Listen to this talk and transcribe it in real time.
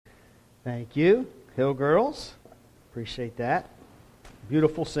Thank you, Hill Girls. Appreciate that.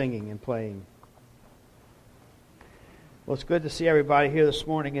 Beautiful singing and playing. Well, it's good to see everybody here this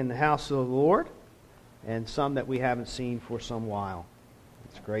morning in the house of the Lord, and some that we haven't seen for some while.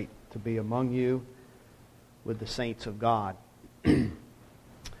 It's great to be among you with the saints of God.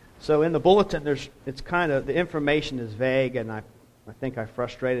 So in the bulletin, the information is vague, and I think I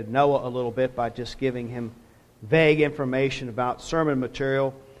frustrated Noah a little bit by just giving him vague information about sermon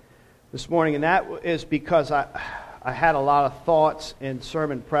material this morning, and that is because I had a lot of thoughts in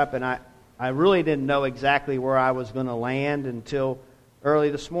sermon prep, and I really didn't know exactly where I was going to land until early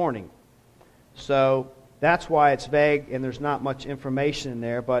this morning. So that's why it's vague and there's not much information in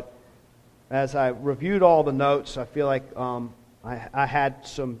there, but as I reviewed all the notes, I feel like I had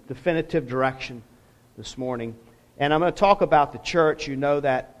some definitive direction this morning. And I'm going to talk about the church. You know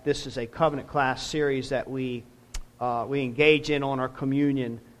that this is a covenant class series that we engage in on our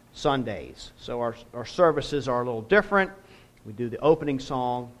communion Sundays. So our services are a little different. We do the opening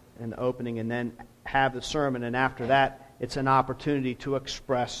song and the opening and then have the sermon. And after that, it's an opportunity to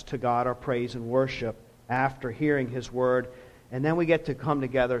express to God our praise and worship after hearing His Word. And then we get to come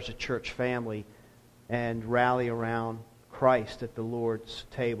together as a church family and rally around Christ at the Lord's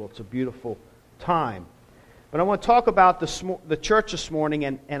table. It's a beautiful time. But I want to talk about the church this morning,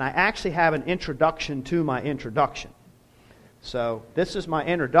 and I actually have an introduction to my introduction. So this is my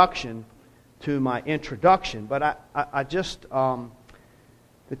introduction to my introduction. But the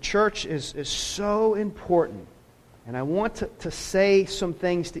church is so important. And I want to say some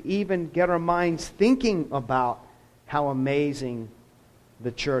things to even get our minds thinking about how amazing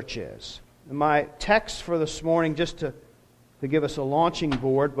the church is. My text for this morning, just to give us a launching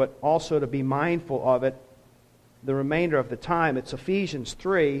board, but also to be mindful of it the remainder of the time, it's Ephesians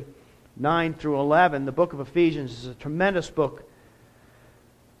 3, 9 through 11. The book of Ephesians is a tremendous book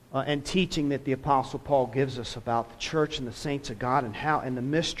and teaching that the Apostle Paul gives us about the church and the saints of God and the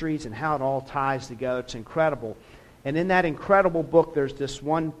mysteries and how it all ties together. It's incredible. And in that incredible book, there's this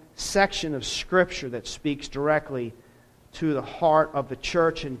one section of Scripture that speaks directly to the heart of the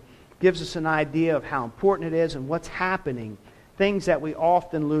church and gives us an idea of how important it is and what's happening, things that we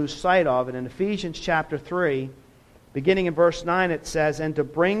often lose sight of. And in Ephesians chapter 3, beginning in verse 9, it says, "And to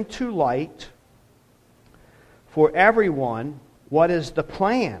bring to light for everyone what is the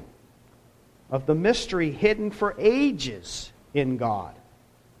plan of the mystery hidden for ages in God,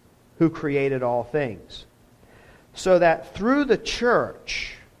 who created all things, so that through the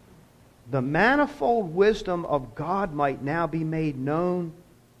church the manifold wisdom of God might now be made known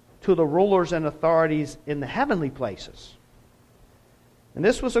to the rulers and authorities in the heavenly places. And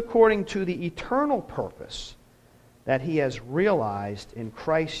this was according to the eternal purpose that He has realized in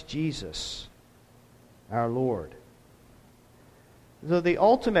Christ Jesus our Lord." So the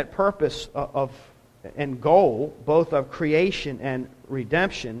ultimate purpose and goal, both of creation and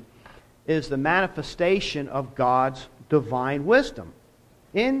redemption, is the manifestation of God's divine wisdom.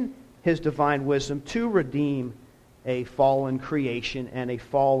 In His divine wisdom to redeem a fallen creation and a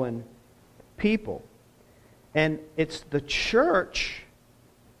fallen people. And it's the church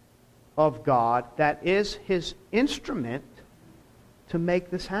of God that is His instrument to make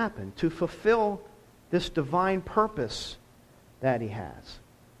this happen, to fulfill this divine purpose that He has.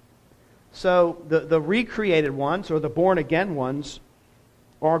 So the recreated ones, or the born-again ones,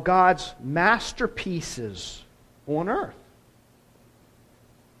 are God's masterpieces on earth.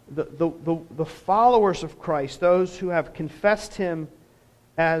 The followers of Christ, those who have confessed Him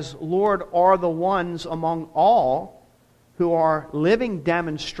as Lord, are the ones among all who are living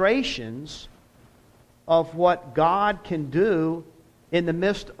demonstrations of what God can do in the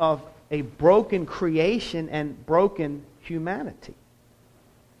midst of a broken creation and broken humanity.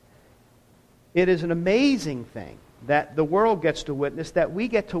 It is an amazing thing that the world gets to witness, that we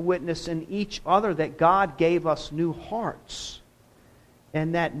get to witness in each other, that God gave us new hearts.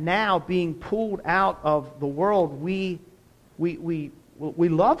 And that now, being pulled out of the world, we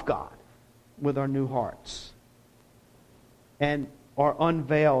love God with our new hearts and our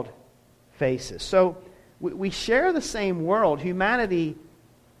unveiled faces. So we share the same world. Humanity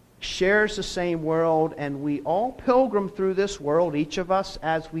shares the same world, and we all pilgrim through this world, each of us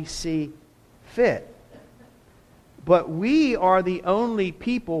as we see fit. But we are the only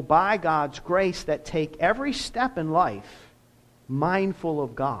people, by God's grace, that take every step in life mindful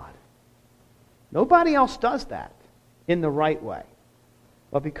of God. Nobody else does that in the right way.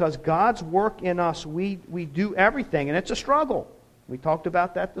 But because God's work in us, we do everything. And it's a struggle. We talked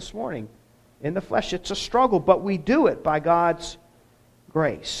about that this morning. In the flesh, it's a struggle. But we do it by God's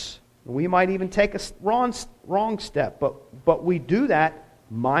grace. We might even take a wrong step. But we do that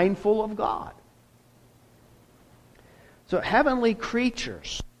mindful of God. So heavenly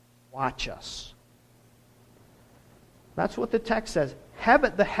creatures watch us. That's what the text says.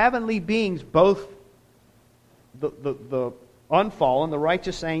 The heavenly beings, both the unfallen, the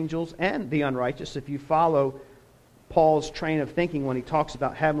righteous angels, and the unrighteous, if you follow Paul's train of thinking when he talks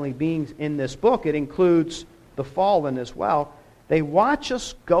about heavenly beings in this book, it includes the fallen as well. They watch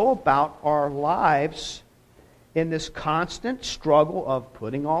us go about our lives in this constant struggle of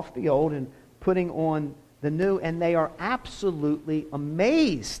putting off the old and putting on the new, and they are absolutely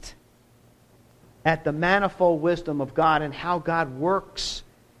amazed at the manifold wisdom of God and how God works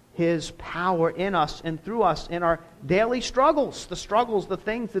His power in us and through us in our daily struggles, the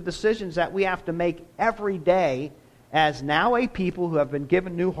things, the decisions that we have to make every day as now a people who have been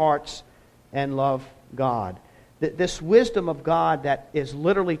given new hearts and love God. This wisdom of God that is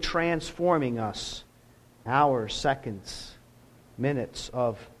literally transforming us hours, seconds, minutes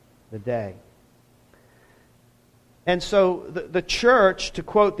of the day. And so the church, to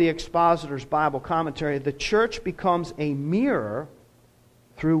quote the Expositor's Bible commentary, the church becomes a mirror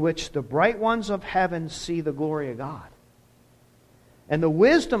through which the bright ones of heaven see the glory of God. And the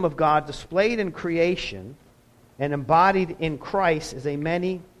wisdom of God displayed in creation and embodied in Christ is a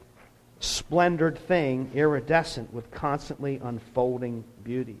many-splendored thing, iridescent with constantly unfolding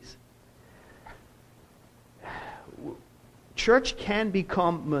beauties. Church can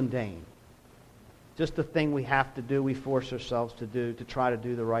become mundane. Just the thing we have to do, we force ourselves to do, to try to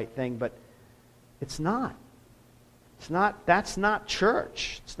do the right thing, but it's not. That's not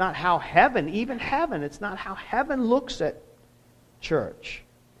church. It's not how heaven, it's not how heaven looks at church.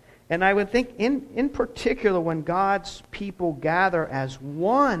 And I would think in particular when God's people gather as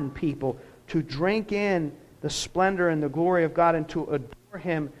one people to drink in the splendor and the glory of God and to adore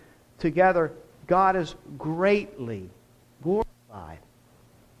Him together, God is greatly glorified.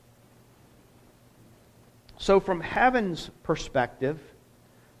 So from heaven's perspective,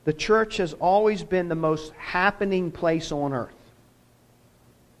 the church has always been the most happening place on earth.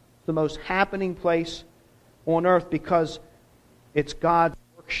 The most happening place on earth because it's God's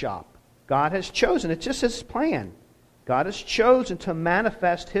workshop. God has chosen, it's just His plan. God has chosen to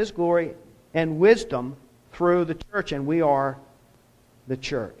manifest His glory and wisdom through the church, and we are the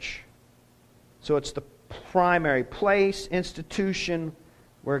church. So it's the primary place, institution,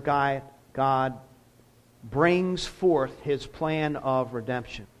 where God brings forth His plan of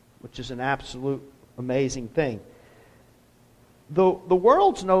redemption, which is an absolute amazing thing. The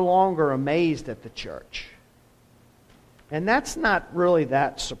world's no longer amazed at the church. And that's not really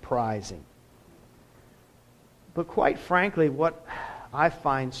that surprising. But quite frankly, what I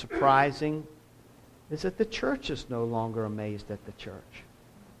find surprising is that the church is no longer amazed at the church.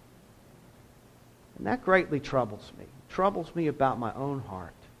 And that greatly troubles me. It troubles me about my own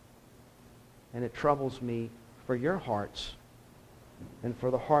heart. And it troubles me for your hearts and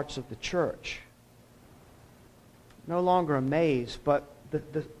for the hearts of the church. No longer amazed, but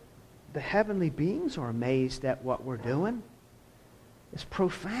the heavenly beings are amazed at what we're doing. It's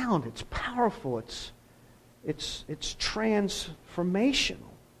profound. It's powerful. It's transformational.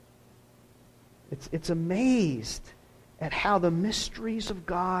 It's amazed at how the mysteries of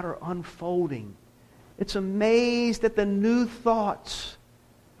God are unfolding. It's amazed at the new thoughts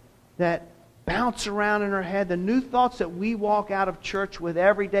that bounce around in our head, the new thoughts that we walk out of church with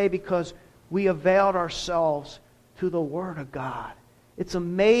every day because we availed ourselves to the Word of God. It's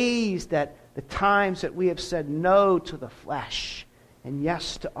amazed at the times that we have said no to the flesh and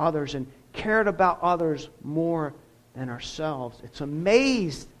yes to others and cared about others more than ourselves. It's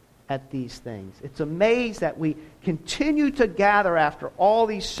amazed at these things. It's amazed that we continue to gather after all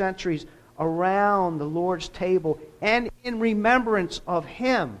these centuries around the Lord's table and in remembrance of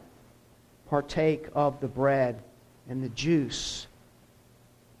Him partake of the bread and the juice,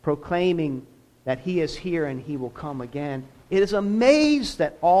 proclaiming that He is here and He will come again. It is amazed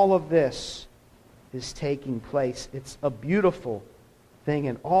that all of this is taking place. It's a beautiful thing,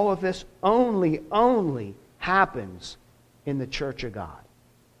 and all of this only happens in the Church of God.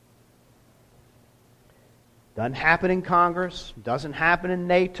 Doesn't happen in Congress, doesn't happen in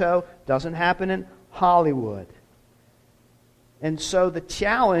NATO, doesn't happen in Hollywood. And so the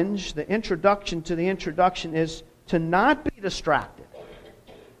challenge, the introduction to the introduction is to not be distracted,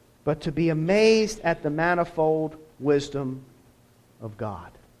 but to be amazed at the manifold wisdom of God.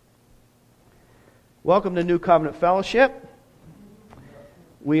 Welcome to New Covenant Fellowship.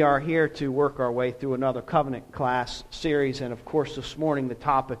 We are here to work our way through another covenant class series, and of course this morning the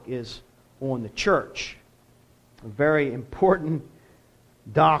topic is on the church. A very important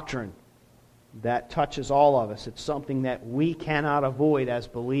doctrine. that touches all of us. It's something that we cannot avoid as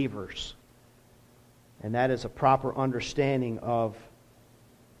believers. And that is a proper understanding of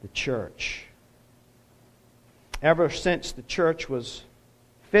the church. Ever since the church was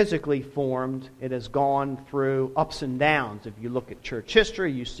physically formed, it has gone through ups and downs. If you look at church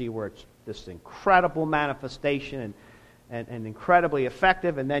history, you see where it's this incredible manifestation and incredibly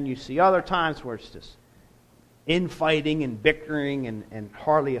effective, and then you see other times where it's just infighting and bickering and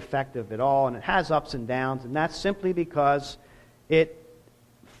hardly effective at all, and it has ups and downs, and that's simply because it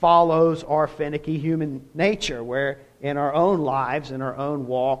follows our finicky human nature, where in our own lives, in our own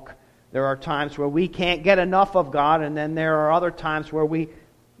walk, there are times where we can't get enough of God, and then there are other times where we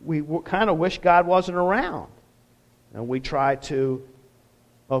kind of wish God wasn't around, and we try to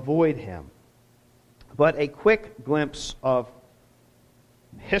avoid Him. But a quick glimpse of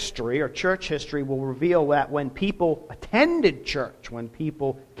history or church history will reveal that when people attended church, when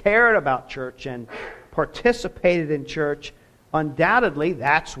people cared about church and participated in church, undoubtedly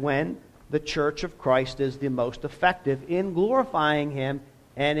that's when the Church of Christ is the most effective in glorifying Him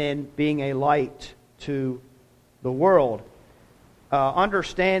and in being a light to the world.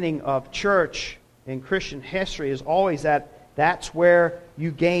 Understanding of church in Christian history is always that's where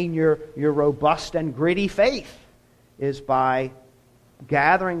you gain your robust and gritty faith, is by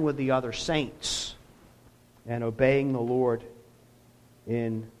gathering with the other saints and obeying the Lord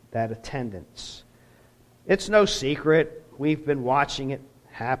in that attendance. It's no secret. We've been watching it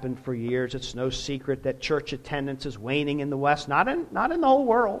happen for years. It's no secret that church attendance is waning in the West, not in the whole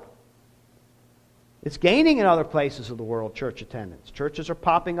world. It's gaining in other places of the world, church attendance. Churches are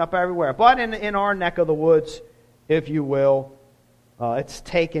popping up everywhere. But in our neck of the woods, if you will, it's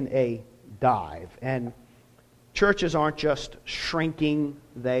taken a dive. And churches aren't just shrinking,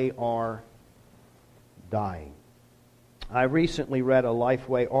 they are dying. I recently read a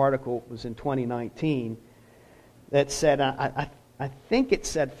Lifeway article, it was in 2019, that said, I think it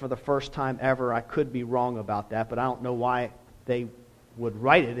said for the first time ever, I could be wrong about that, but I don't know why they would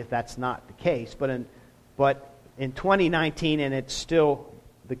write it if that's not the case. But in 2019, and it's still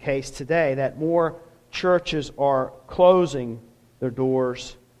the case today, that more churches are closing their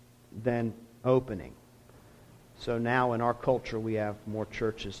doors than opening. So now in our culture we have more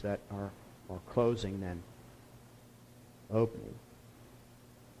churches that are closing than opening.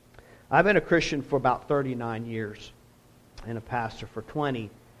 I've been a Christian for about 39 years and a pastor for 20.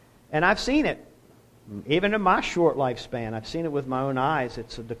 And I've seen it. Even in my short lifespan, I've seen it with my own eyes.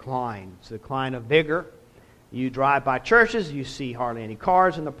 It's a decline. It's a decline of vigor. You drive by churches, you see hardly any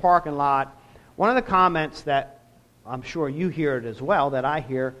cars in the parking lot. One of the comments that I'm sure you hear it as well, that I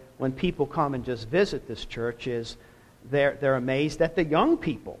hear when people come and just visit this church, is they're amazed at the young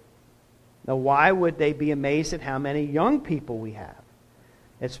people. Now, why would they be amazed at how many young people we have?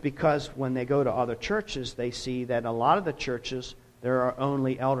 It's because when they go to other churches, they see that a lot of the churches, there are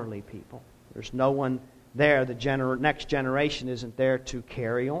only elderly people. There's no one there. The next generation isn't there to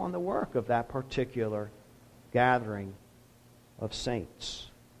carry on the work of that particular gathering of saints.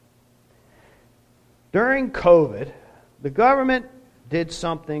 During COVID, the government did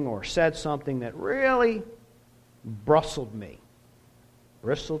something or said something that really bristled me.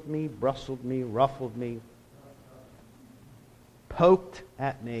 Bristled me, ruffled me, poked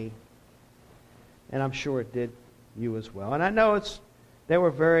at me, and I'm sure it did you as well. And I know there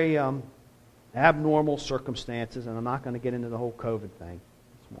were very abnormal circumstances, and I'm not going to get into the whole COVID thing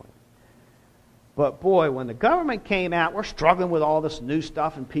this morning. But boy, when the government came out, we're struggling with all this new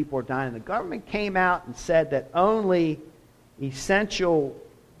stuff and people are dying. The government came out and said that only essential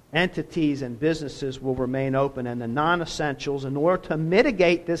entities and businesses will remain open, and the non-essentials, in order to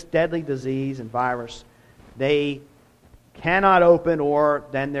mitigate this deadly disease and virus, they cannot open, or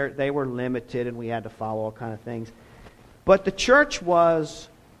then they were limited and we had to follow all kind of things. But the church was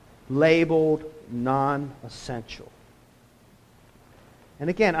labeled non-essential. And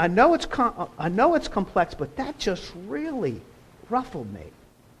again, I know it's complex, but that just really ruffled me.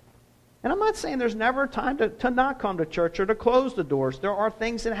 And I'm not saying there's never a time to not come to church or to close the doors. There are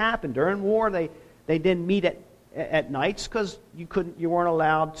things that happen. During war, they didn't meet at nights because you weren't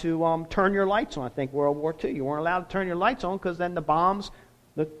allowed to turn your lights on. I think World War II, you weren't allowed to turn your lights on because then the bombers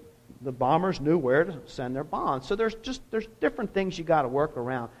knew where to send their bombs. So there's different things you got to work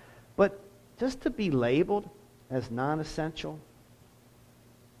around. But just to be labeled as non-essential,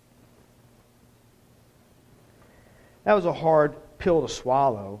 that was a hard pill to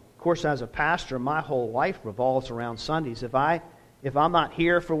swallow. Of course, as a pastor, my whole life revolves around Sundays. If I'm not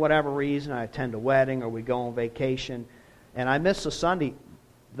here for whatever reason, I attend a wedding or we go on vacation, and I miss a Sunday,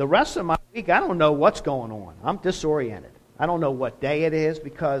 the rest of my week, I don't know what's going on. I'm disoriented. I don't know what day it is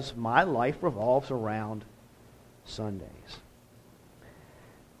because my life revolves around Sundays.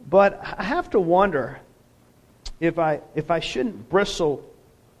 But I have to wonder if I shouldn't bristle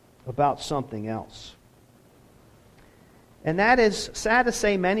about something else. And that is, sad to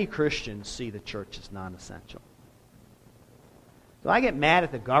say, many Christians see the church as non-essential. So I get mad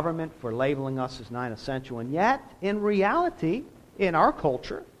at the government for labeling us as non-essential, and yet, in reality, in our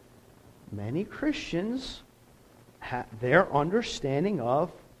culture, many Christians, their understanding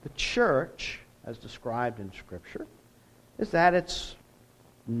of the church, as described in Scripture, is that it's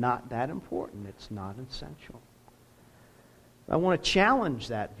not that important. It's not essential. I want to challenge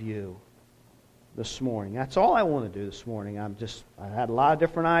that view this morning. That's all I want to do this morning. I had a lot of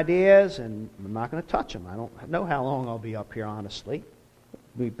different ideas, and I'm not going to touch them. I don't know how long I'll be up here, honestly.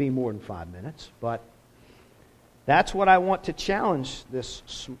 It'll be more than 5 minutes. But that's what I want to challenge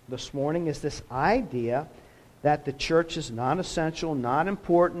this morning, is this idea that the church is non-essential, not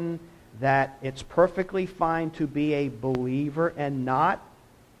important, that it's perfectly fine to be a believer and not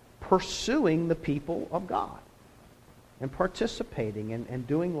pursuing the people of God and participating and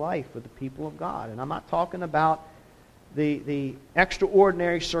doing life with the people of God. And I'm not talking about the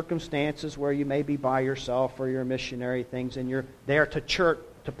extraordinary circumstances where you may be by yourself or you're a missionary, things, and you're there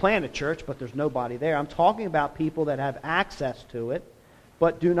to plant a church, but there's nobody there. I'm talking about people that have access to it,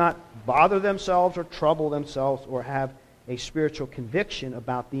 but do not bother themselves or trouble themselves or have a spiritual conviction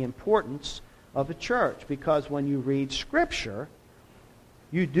about the importance of the church. Because when you read Scripture,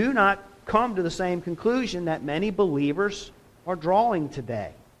 you do not come to the same conclusion that many believers are drawing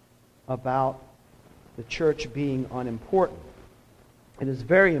today about the church being unimportant. It is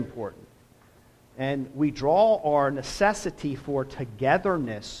very important. And we draw our necessity for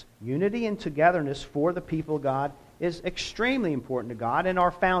togetherness, unity and togetherness for the people of God is extremely important to God, and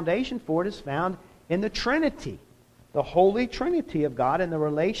our foundation for it is found in the Trinity, the Holy Trinity of God, and the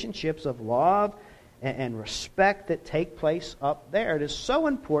relationships of love and respect that take place up there. It is so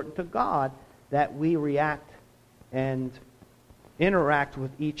important to God that we react and interact with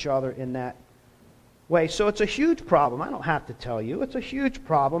each other in that way. So it's a huge problem. I don't have to tell you. It's a huge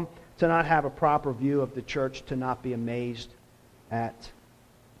problem to not have a proper view of the church, to not be amazed at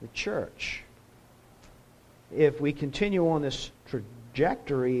the church. If we continue on this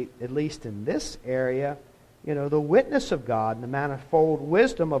trajectory, at least in this area, the witness of God and the manifold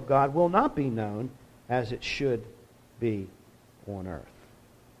wisdom of God will not be known as it should be on earth.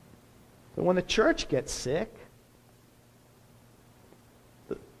 But when the church gets sick,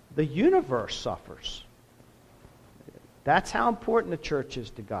 the universe suffers. That's how important the church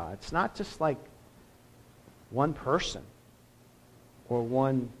is to God. It's not just like one person or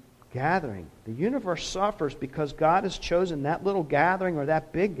one gathering. The universe suffers because God has chosen that little gathering or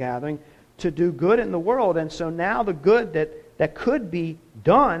that big gathering to do good in the world. And so now the good that could be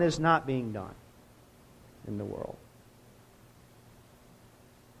done is not being done in the world.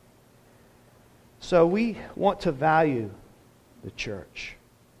 So we want to value the church.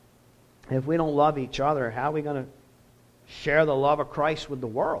 If we don't love each other, how are we going to share the love of Christ with the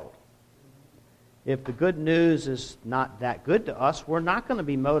world? If the good news is not that good to us, we're not going to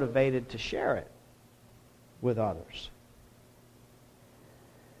be motivated to share it with others.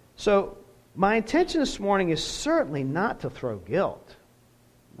 So my intention this morning is certainly not to throw guilt.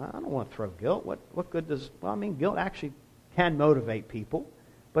 I don't want to throw guilt. What good does... Well, guilt actually can motivate people,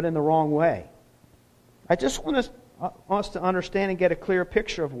 but in the wrong way. I just want us to understand and get a clear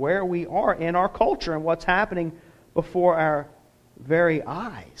picture of where we are in our culture and what's happening before our very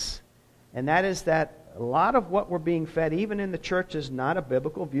eyes. And that is that a lot of what we're being fed, even in the church, is not a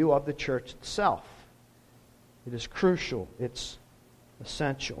biblical view of the church itself. It is crucial. It's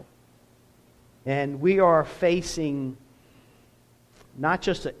essential. And we are facing not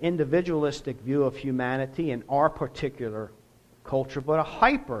just an individualistic view of humanity in our particular culture, but a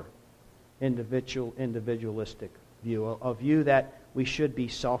hyper-individualistic view, a view that we should be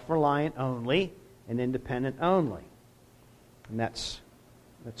self-reliant only and independent only. And that's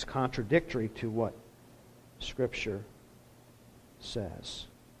contradictory to what Scripture says.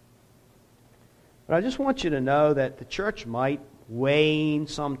 But I just want you to know that the church might wane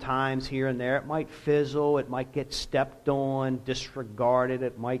sometimes here and there. It might fizzle. It might get stepped on, disregarded.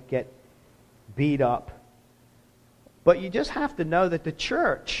 It might get beat up. But you just have to know that the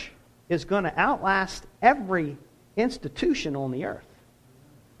church is going to outlast every institution on the earth.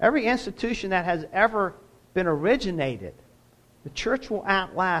 Every institution that has ever been originated. The church will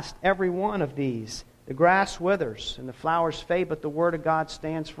outlast every one of these. The grass withers and the flowers fade, but the Word of God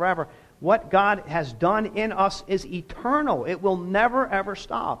stands forever. What God has done in us is eternal. It will never, ever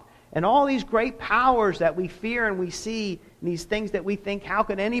stop. and all these great powers that we fear and we see, and these things that we think, how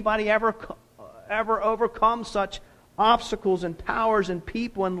could anybody ever overcome such obstacles and powers and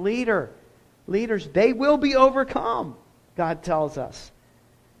people and leaders? They will be overcome, God tells us.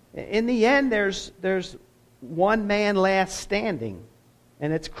 In the end, there's one man last standing,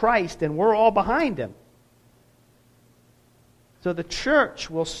 and it's Christ, and we're all behind him. So the church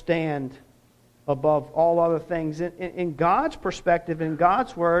will stand above all other things. In God's perspective, in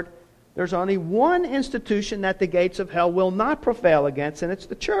God's word, there's only one institution that the gates of hell will not prevail against, and it's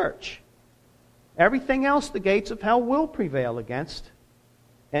the church. Everything else the gates of hell will prevail against,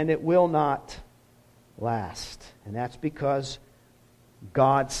 and it will not last. And that's because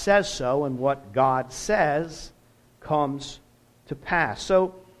God says so, and what God says comes to pass.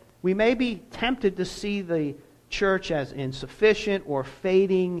 So we may be tempted to see the church as insufficient or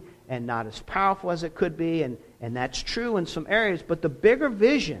fading and not as powerful as it could be, and that's true in some areas, but the bigger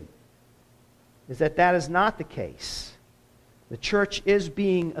vision is that is not the case. The church is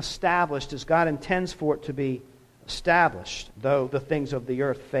being established as God intends for it to be established, though the things of the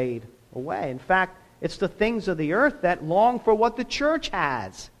earth fade away. In fact, it's the things of the earth that long for what the church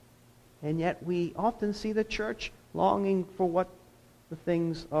has. And yet we often see the church longing for what the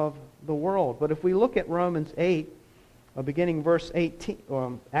things of the world. But if we look at Romans 8, beginning verse 18,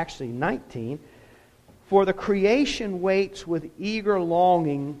 or actually 19, for the creation waits with eager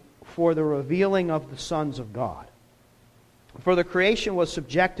longing for the revealing of the sons of God. For the creation was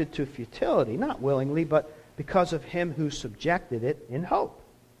subjected to futility, not willingly, but because of him who subjected it in hope,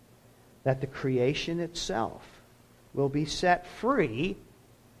 that the creation itself will be set free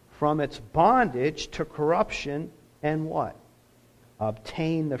from its bondage to corruption and what?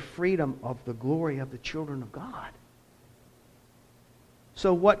 Obtain the freedom of the glory of the children of God.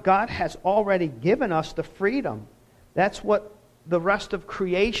 So what God has already given us, the freedom, that's what the rest of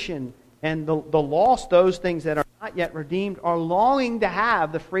creation and the lost, those things that are not yet redeemed, are longing to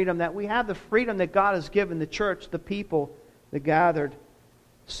have the freedom that we have, the freedom that God has given the church, the people, the gathered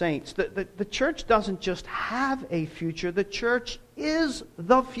saints. The church doesn't just have a future, the church is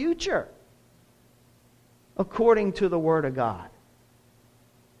the future, according to the Word of God.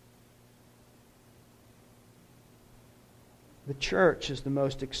 The church is the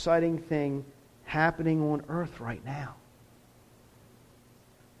most exciting thing happening on earth right now.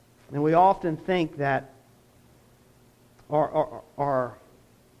 And we often think that our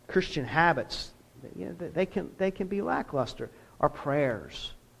Christian habits, they can be lackluster. Our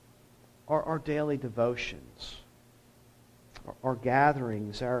prayers, our daily devotions, our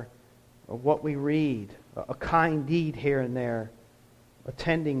gatherings, or what we read, a kind deed here and there,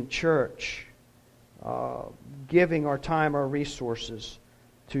 attending church, giving our time, our resources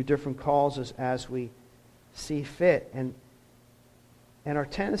to different causes as we see fit. And our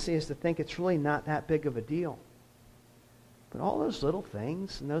tendency is to think it's really not that big of a deal. But all those little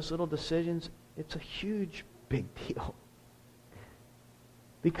things and those little decisions, it's a huge, big deal.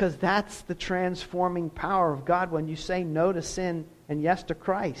 Because that's the transforming power of God when you say no to sin and yes to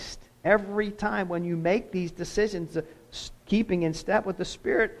Christ. Every time when you make these decisions, keeping in step with the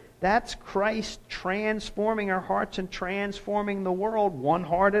Spirit, that's Christ transforming our hearts and transforming the world one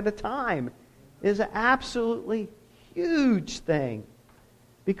heart at a time. It is an absolutely huge thing.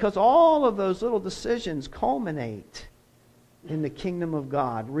 Because all of those little decisions culminate in the kingdom of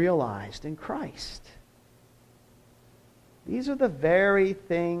God realized in Christ. These are the very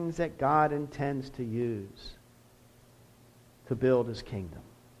things that God intends to use to build His kingdom.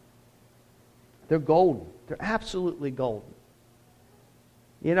 They're golden. They're absolutely golden.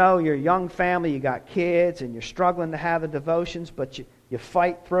 You know, you're a young family, you got kids, and you're struggling to have the devotions, but you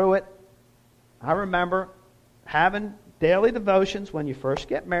fight through it. I remember having daily devotions when you first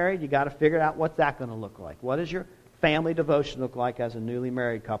get married. You got to figure out what's that going to look like. What does your family devotion look like as a newly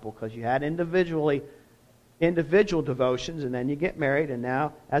married couple? Because you had individual devotions, and then you get married, and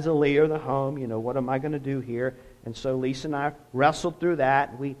now as a leader of the home, what am I going to do here? And so Lisa and I wrestled through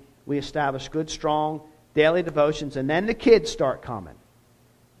that. We established good, strong daily devotions, and then the kids start coming.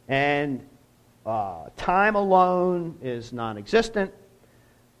 And time alone is non-existent.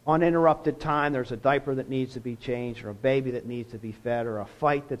 Uninterrupted time, there's a diaper that needs to be changed, or a baby that needs to be fed, or a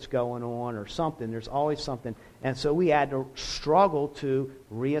fight that's going on, or something. There's always something. And so we had to struggle to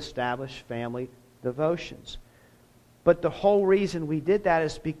reestablish family devotions. But the whole reason we did that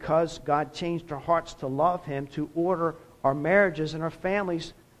is because God changed our hearts to love Him, to order our marriages and our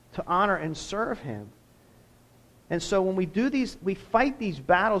families to honor and serve Him. And so when we do these, we fight these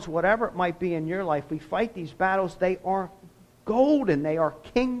battles, whatever it might be in your life, we fight these battles, they are golden. They are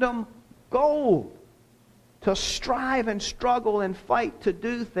kingdom gold. to strive and struggle and fight to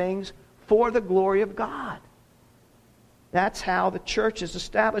do things for the glory of God. That's how the church is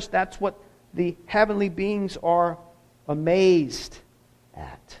established. That's what the heavenly beings are amazed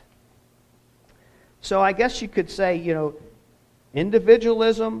at. So I guess you could say,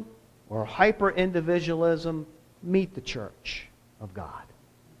 individualism or hyper-individualism meet the church of God.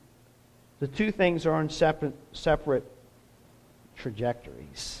 The two things are on separate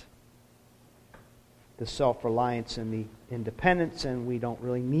trajectories. The self-reliance and the independence, and we don't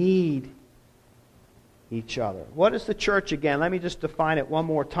really need each other. What is the church again? Let me just define it one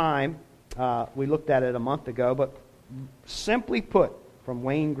more time. We looked at it a month ago, but simply put, from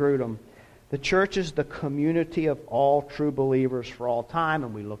Wayne Grudem, the church is the community of all true believers for all time,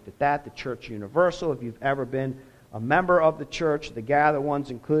 and we looked at that, the church universal. If you've ever been a member of the church, the gathered ones,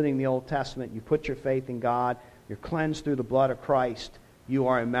 including the Old Testament, you put your faith in God, you're cleansed through the blood of Christ, you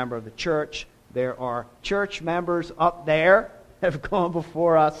are a member of the church. There are church members up there that have gone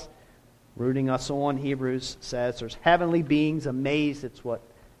before us, rooting us on. Hebrews says there's heavenly beings amazed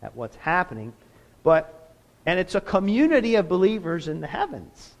at what's happening. And it's a community of believers in the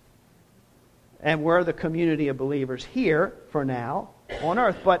heavens. And we're the community of believers here, for now, on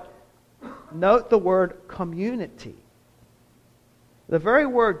earth. But note the word community. The very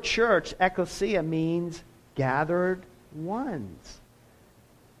word church, ecclesia, means gathered ones.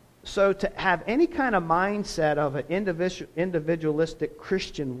 So to have any kind of mindset of an individualistic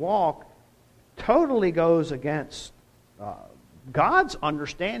Christian walk totally goes against God's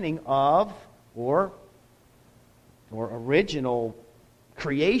understanding of or original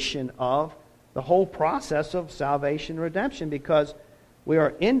creation of the whole process of salvation and redemption, because we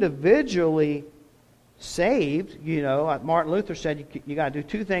are individually saved. Martin Luther said you got to do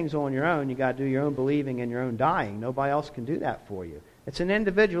two things on your own. You got to do your own believing and your own dying. Nobody else can do that for you. It's an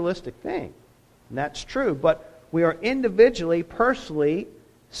individualistic thing, and that's true. But we are individually, personally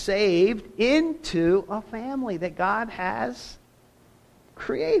saved into a family that God has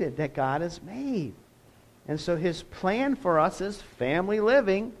created, that God has made. And so His plan for us is family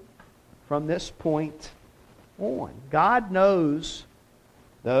living from this point on. God knows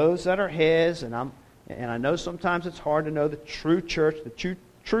those that are His, and I know sometimes it's hard to know the true church. The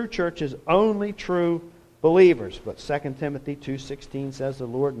true church is only true believers. But 2 Timothy 2:16 says the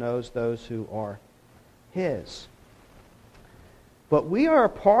Lord knows those who are His. But we are a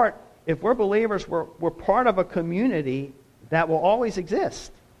part, if we're believers, we're part of a community that will always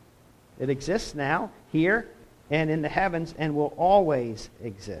exist. It exists now, here, and in the heavens, and will always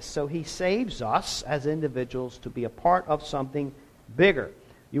exist. So He saves us as individuals to be a part of something bigger.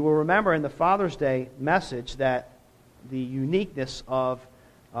 You will remember in the Father's Day message that the uniqueness of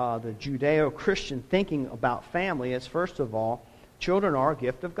the Judeo-Christian thinking about family is, first of all, children are a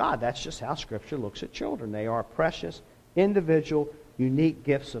gift of God. That's just how Scripture looks at children. They are precious, individual, unique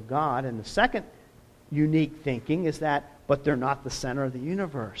gifts of God. And the second unique thinking is that, but they're not the center of the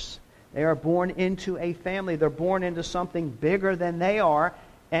universe. They are born into a family. They're born into something bigger than they are.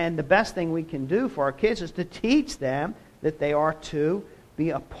 And the best thing we can do for our kids is to teach them that they are to be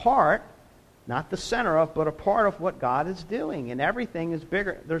a part, not the center of, but a part of what God is doing. And everything is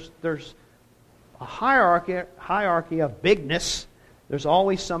bigger. There's a hierarchy of bigness. There's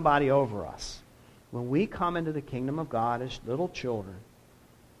always somebody over us. When we come into the kingdom of God as little children,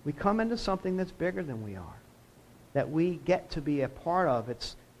 we come into something that's bigger than we are, that we get to be a part of.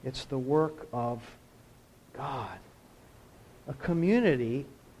 It's the work of God. A community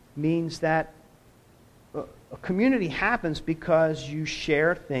means that a community happens because you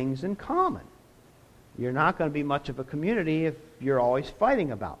share things in common. You're not going to be much of a community if you're always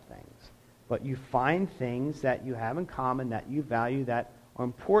fighting about things. But you find things that you have in common, that you value, that are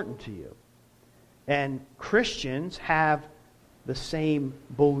important to you. And Christians have the same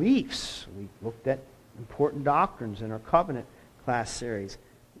beliefs. We looked at important doctrines in our covenant class series.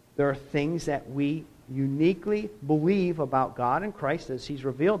 There are things that we uniquely believe about God and Christ as He's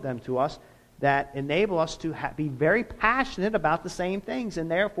revealed them to us that enable us to be very passionate about the same things and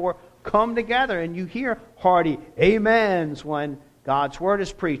therefore come together. And you hear hearty amens when God's Word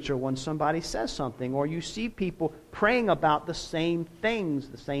is preached or when somebody says something, or you see people praying about the same things,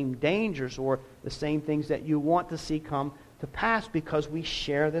 the same dangers, or the same things that you want to see come to pass because we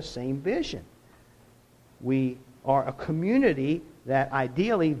share the same vision. We are a community that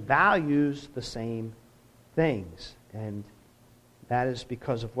ideally values the same things. And that is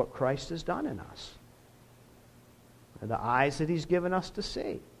because of what Christ has done in us. And the eyes that He's given us to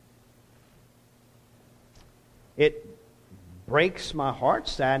see. It breaks my heart,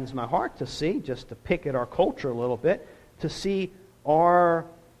 saddens my heart to see, just to pick at our culture a little bit, to see our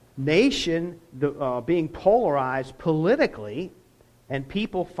nation being polarized politically and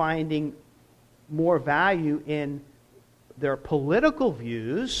people finding more value in their political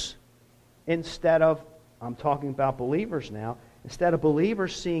views instead of, I'm talking about believers now, instead of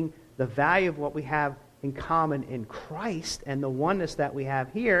believers seeing the value of what we have in common in Christ and the oneness that we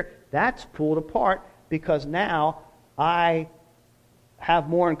have here, that's pulled apart because now I have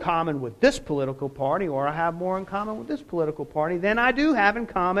more in common with this political party, or I have more in common with this political party than I do have in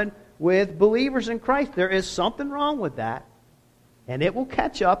common with believers in Christ. There is something wrong with that, and it will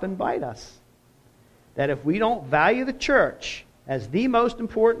catch up and bite us. That if we don't value the church as the most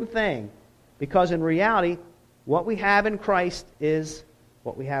important thing, because in reality, what we have in Christ is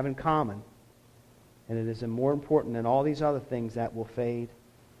what we have in common, and it is more important than all these other things that will fade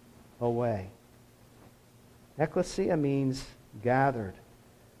away. Ecclesia means gathered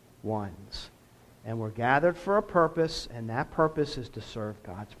ones. And we're gathered for a purpose, and that purpose is to serve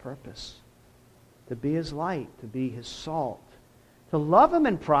God's purpose. To be His light, to be His salt. To love Him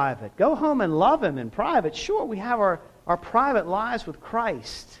in private. Go home and love Him in private. Sure, we have our private lives with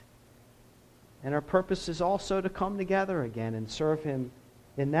Christ. And our purpose is also to come together again and serve Him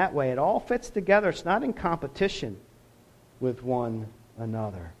in that way. It all fits together. It's not in competition with one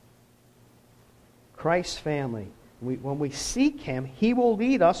another. Christ's family. When we seek Him, He will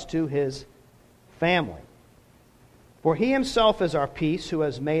lead us to His family. For He Himself is our peace, who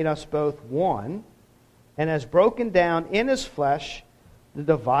has made us both one, and has broken down in His flesh the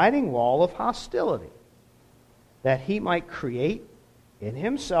dividing wall of hostility, that He might create in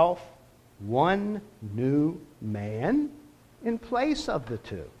Himself one new man in place of the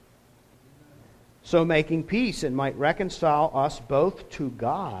two, so making peace, and might reconcile us both to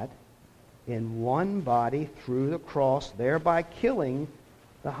God in one body through the cross, thereby killing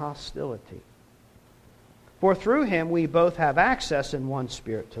the hostility. For through Him we both have access in one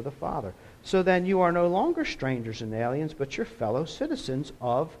Spirit to the Father. So then you are no longer strangers and aliens, but your fellow citizens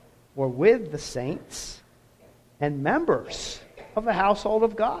of, or with the saints, and members of the household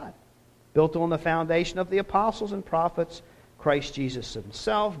of God, built on the foundation of the apostles and prophets, Christ Jesus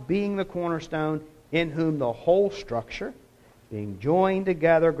Himself being the cornerstone, in whom the whole structure, being joined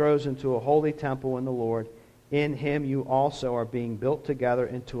together, grows into a holy temple in the Lord. In Him you also are being built together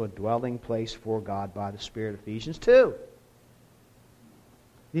into a dwelling place for God by the Spirit. Ephesians 2.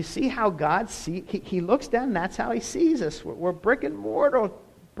 You see how God sees? He looks down, and that's how He sees us. We're brick and mortar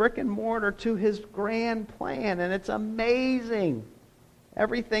to His grand plan, and it's amazing.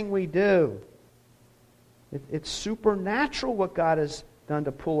 Everything we do. It's supernatural what God has done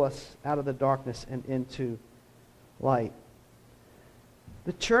to pull us out of the darkness and into light.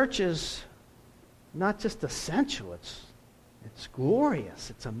 The church is not just essential, it's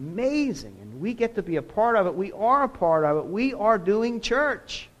glorious, it's amazing, and we get to be a part of it. We are a part of it. We are doing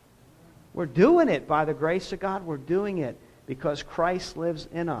church. We're doing it by the grace of God. We're doing it because Christ lives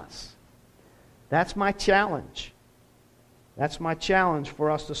in us. That's my challenge. That's my challenge for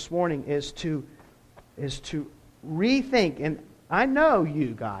us this morning, is to rethink. And I know you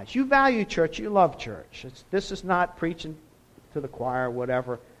guys, you value church, you love church. This is not preaching to the choir or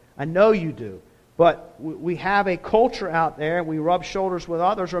whatever. I know you do. But we have a culture out there, and we rub shoulders with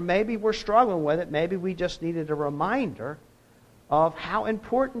others, or maybe we're struggling with it. Maybe we just needed a reminder of how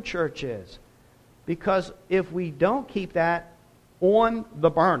important church is. Because if we don't keep that on the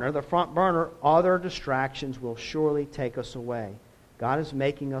burner, the front burner, other distractions will surely take us away. God is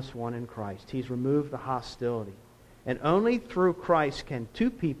making us one in Christ. He's removed the hostility. And only through Christ can two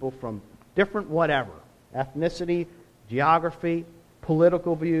people from different whatever, ethnicity, geography,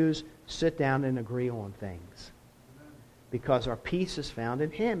 political views, sit down and agree on things. Because our peace is found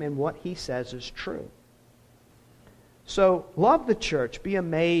in Him and what He says is true. So, love the church. Be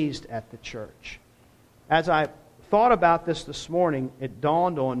amazed at the church. As I thought about this morning, it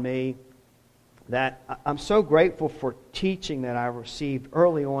dawned on me that I'm so grateful for teaching that I received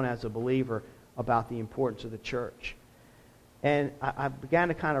early on as a believer about the importance of the church. And I began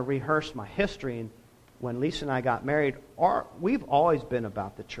to kind of rehearse my history. And when Lisa and I got married, we've always been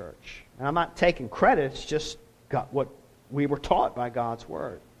about the church. And I'm not taking credit, it's just what we were taught by God's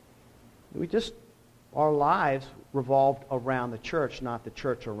Word. Our lives revolved around the church, not the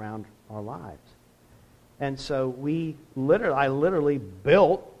church around our lives. And so I literally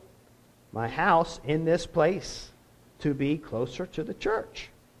built my house in this place to be closer to the church.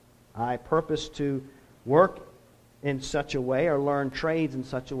 I purposed to work in such a way or learn trades in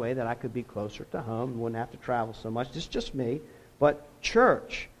such a way that I could be closer to home and wouldn't have to travel so much. It's just me. But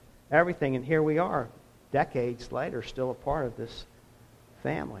church, everything. And here we are, decades later, still a part of this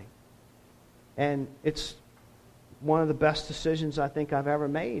family. And it's one of the best decisions I think I've ever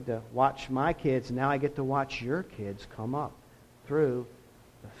made, to watch my kids, and now I get to watch your kids come up through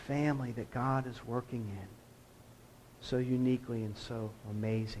the family that God is working in so uniquely and so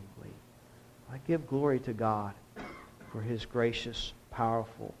amazingly. I give glory to God for His gracious,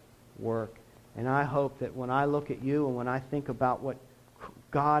 powerful work. And I hope that when I look at you and when I think about what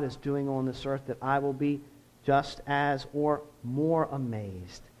God is doing on this earth, that I will be just as or more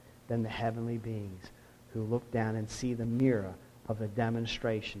amazed than the heavenly beings who look down and see the mirror of the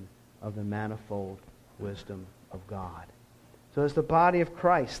demonstration of the manifold wisdom of God. So as the body of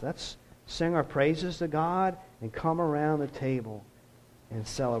Christ, let's sing our praises to God and come around the table and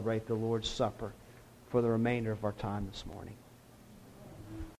celebrate the Lord's Supper for the remainder of our time this morning.